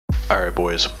Alright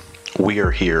boys, we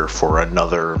are here for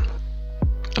another,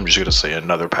 I'm just going to say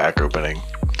another pack opening,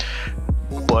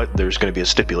 but there's going to be a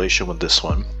stipulation with this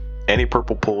one. Any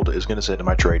purple pulled is going to sit in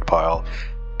my trade pile,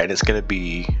 and it's going to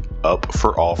be up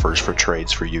for offers for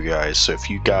trades for you guys. So if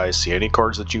you guys see any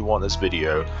cards that you want in this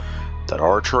video that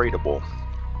are tradable,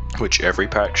 which every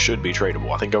pack should be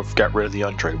tradable, I think I've got rid of the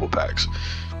untradeable packs.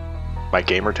 My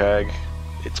gamer tag,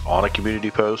 it's on a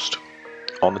community post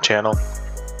on the channel.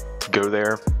 Go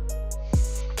there,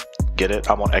 get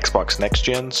it. I'm on Xbox Next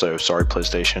Gen, so sorry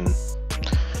PlayStation.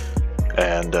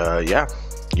 And yeah,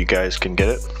 you guys can get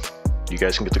it. You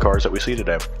guys can get the cards that we see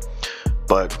today.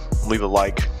 But leave a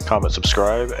like, comment,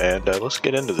 subscribe, and let's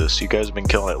get into this. You guys have been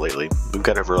killing it lately. We've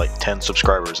got over like 10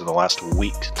 subscribers in the last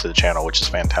week to the channel, which is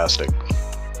fantastic.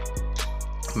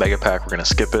 Mega pack, we're gonna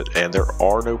skip it, and there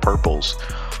are no purples.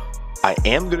 I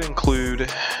am gonna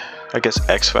include, I guess,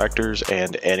 X Factors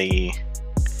and any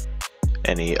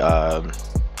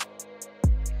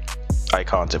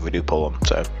icons if we do pull them.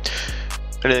 So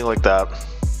anything like that.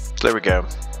 So there we go.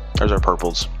 There's our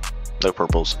purples. No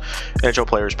purples. NHL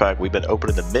Players Pack. We've been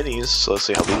opening the minis, so let's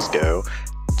see how these go.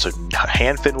 So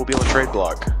Handfin will be on the trade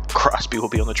block. Crosby will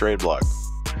be on the trade block.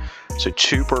 So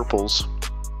 2 purples.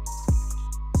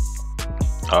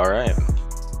 Alright.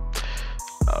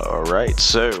 Alright,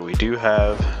 so we do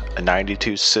have a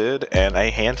 92 Sid and a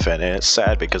Handfin, and it's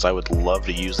sad because I would love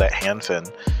to use that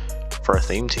Handfin for a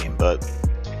theme team, but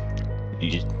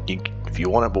if you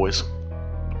want it, boys,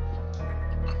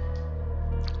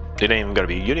 it ain't even gonna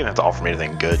be. You don't even have to offer me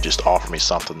anything good. Just offer me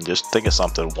something. Just think of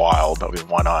something wild. I mean,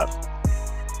 why not?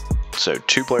 So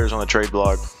 2 players on the trade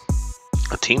block.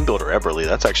 A team builder Eberle.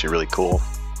 That's actually really cool.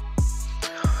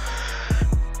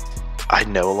 I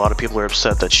know a lot of people are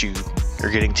upset that you are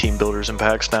getting team builders in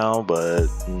packs now, but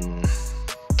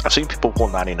I've seen people pull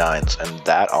 99s, and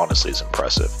that honestly is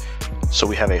impressive. So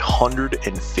we have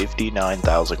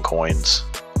 159,000 coins.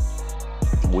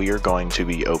 We are going to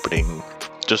be opening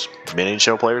just mini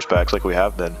NHL Players packs like we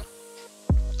have been.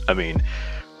 I mean,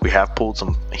 we have pulled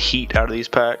some heat out of these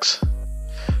packs.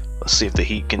 Let's see if the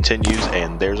heat continues,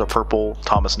 and there's a purple.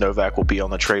 Thomas Novak will be on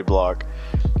the trade block.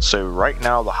 So right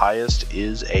now the highest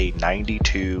is a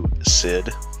 92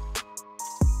 Sid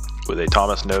with a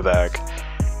Thomas Novak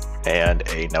and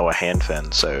a Noah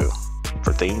Handfin. So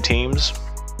for theme teams,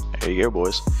 there you go,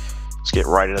 boys. Let's get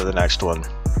right into the next one.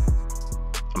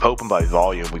 I'm hoping by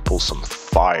volume we pull some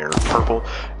fire. Purple,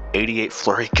 88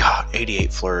 Fleury. God,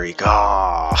 88 Fleury.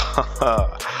 God.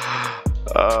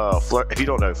 If you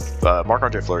don't know,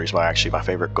 Marc-Andre Fleury is actually my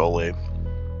favorite goalie.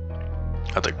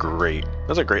 That's a great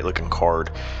looking card.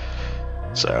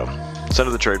 So send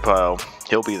to the trade pile.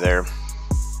 He'll be there.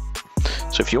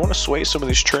 So if you want to sway some of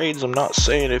these trades, I'm not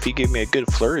saying if you give me a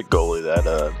good Fleury goalie that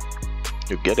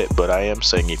you'll get it, but I am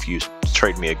saying if you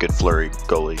trade me a good Fleury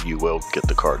goalie, you will get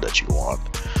the card that you want.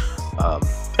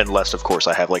 Unless, of course,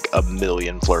 I have like a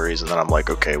million Fleuries, and then I'm like,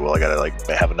 okay, well, I gotta like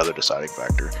have another deciding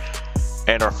factor.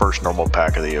 And our first normal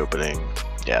pack of the opening,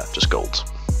 yeah, just golds.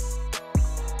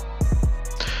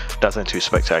 Nothing too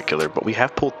spectacular, but we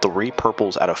have pulled 3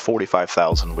 purples out of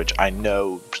 45,000, which I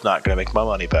know is not gonna make my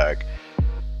money back.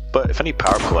 But if any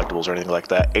power collectibles or anything like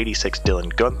that, 86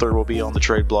 Dylan Gunther will be on the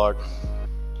trade block.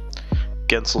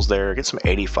 Gensel's there, get some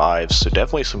 85s, so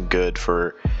definitely some good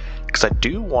for, because I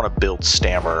do want to build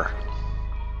Stammer.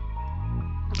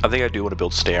 I think I do want to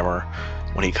build Stammer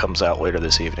when he comes out later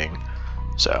this evening,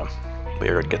 so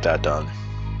we're going to get that done.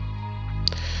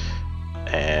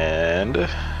 And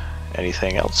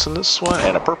anything else in this one?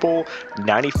 And a purple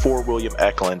 94 William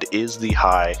Eklund is the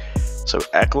high, so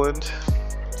Eklund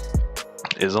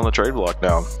is on the trade block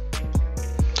now.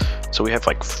 So we have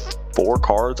like 4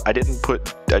 cards. I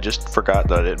just forgot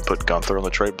that I didn't put Gunther on the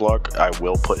trade block. I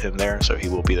will put him there, so he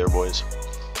will be there, boys.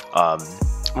 I'm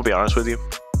gonna be honest with you,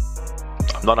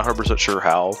 I'm not 100% sure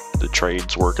how the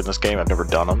trades work in this game. I've never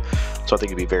done them, so I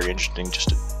think it'd be very interesting just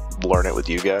to learn it with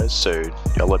you guys. So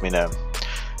yeah, let me know.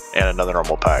 And another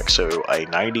normal pack. So a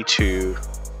 92,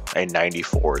 a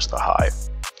 94 is the high.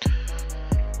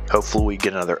 Hopefully we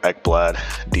get another Ekblad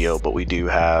deal, but we do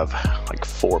have like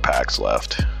 4 packs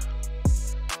left.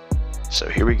 So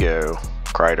here we go.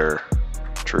 Kreider,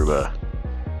 Trouba,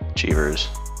 Cheevers.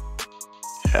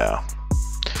 Yeah.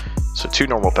 So 2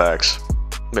 normal packs.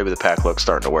 Maybe the pack luck's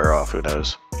starting to wear off, who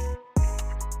knows.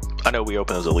 I know we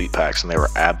opened those elite packs and they were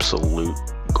absolute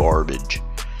garbage.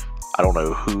 I don't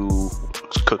know who's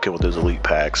cooking with those elite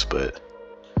packs, but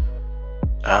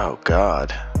oh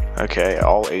god. Okay,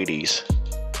 all 80s.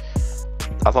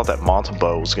 I thought that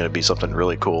Montembeau was going to be something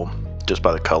really cool just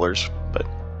by the colors, but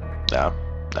no.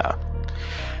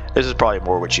 This is probably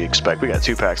more what you expect. We got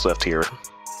 2 packs left here.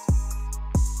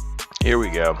 Here we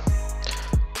go.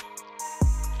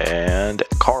 And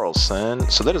Carlson.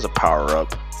 So that is a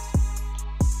power-up.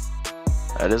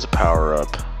 That is a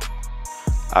power-up.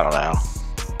 I don't know.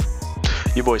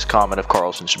 You boys comment if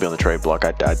Carlson should be on the trade block.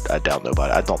 I doubt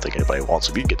nobody. I don't think anybody wants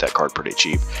him. You can get that card pretty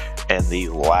cheap. And the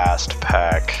last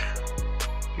pack.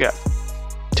 Yeah.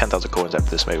 10,000 coins after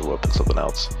this. Maybe we'll open something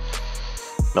else.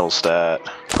 Middlestat.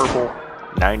 Purple.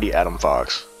 90 Adam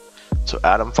Fox. So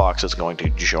Adam Fox is going to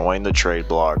join the trade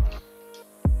block.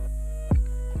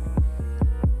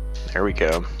 There we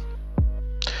go.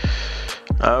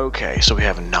 Okay, so we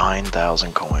have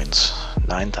 9,000 coins.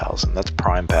 9,000. That's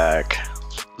prime pack.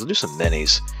 Let's do some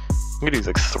minis. I'm gonna do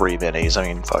like 3 minis. I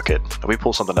mean, fuck it. If we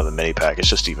pull something out of the mini pack, it's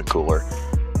just even cooler.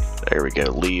 There we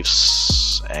go.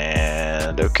 Leafs.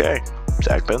 And okay.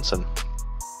 Zach Benson.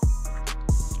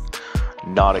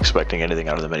 Not expecting anything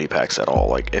out of the mini packs at all.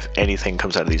 Like, if anything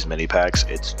comes out of these mini packs,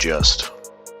 it's just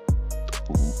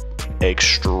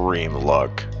extreme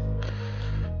luck.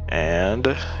 And,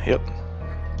 yep.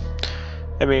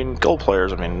 I mean, gold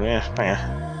players, I mean,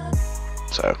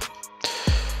 So,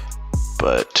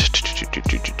 but,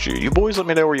 you boys let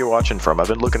me know where you're watching from. I've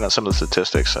been looking at some of the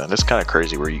statistics, and it's kind of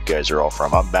crazy where you guys are all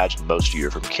from. I imagine most of you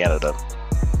are from Canada.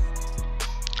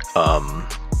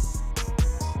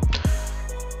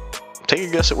 Take a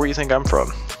guess at where you think I'm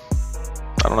from.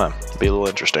 I don't know. It'd be a little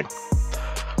interesting.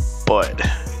 But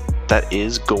that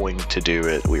is going to do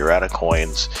it. We are out of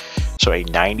coins. So a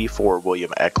 94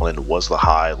 William Eklund was the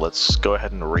high. Let's go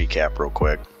ahead and recap real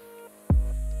quick.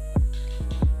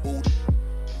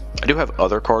 I do have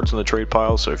other cards in the trade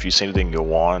pile, so if you see anything you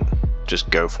want, just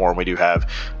go for them. We do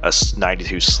have a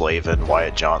 92 Slavin,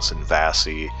 Wyatt Johnson,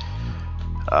 Vassy.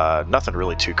 Nothing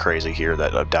really too crazy here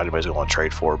that I doubt anybody's going to want to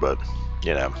trade for, but,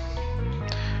 you know.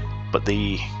 But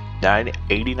the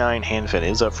 89 Hanfin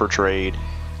is up for trade.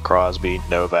 Crosby,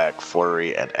 Novak,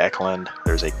 Fleury, and Eklund.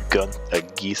 There's a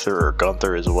Geether or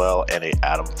Gunther as well, and a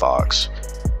Adam Fox.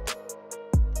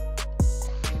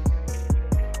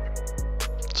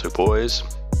 So boys,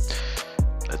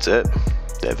 that's it.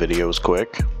 That video was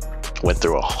quick. Went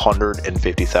through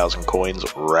 150,000 coins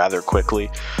rather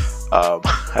quickly.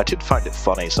 I did find it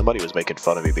funny. Somebody was making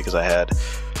fun of me because I had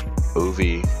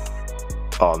Ovi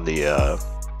on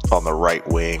the right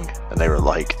wing, and they were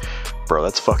like, "Bro,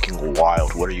 that's fucking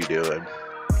wild. What are you doing?"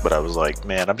 But I was like,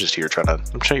 "Man, I'm here trying to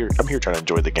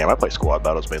enjoy the game. I play squad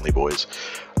battles mainly, boys.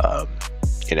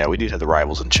 You know, we did have the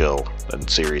rivals and chill and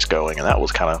series going, and that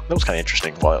was kind of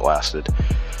interesting while it lasted.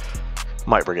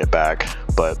 Might bring it back,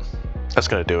 but that's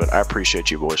gonna do it. I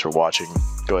appreciate you boys for watching.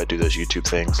 Go ahead, do those YouTube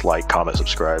things, like, comment,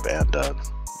 subscribe, and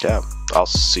yeah, I'll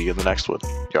see you in the next one.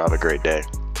 Y'all have a great day.